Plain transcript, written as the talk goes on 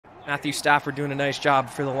Matthew Stafford doing a nice job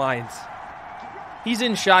for the Lions. He's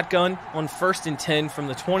in shotgun on 1st and 10 from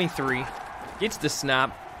the 23. Gets the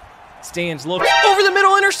snap. Stands, looks over the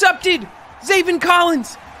middle, intercepted. Zaven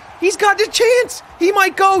Collins. He's got the chance. He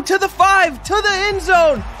might go to the 5, to the end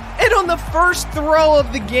zone. And on the first throw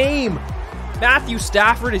of the game, Matthew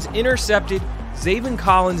Stafford is intercepted. Zaven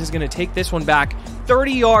Collins is going to take this one back.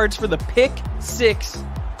 30 yards for the pick 6.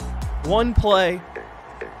 One play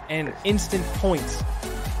and instant points.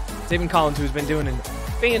 Zaven Collins, who's been doing a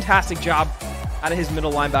fantastic job out of his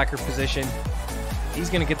middle linebacker position. He's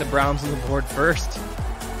going to get the Browns on the board first.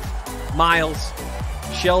 Miles,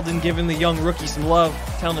 Sheldon giving the young rookie some love,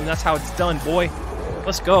 telling him that's how it's done, boy.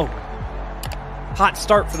 Let's go. Hot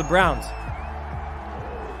start for the Browns.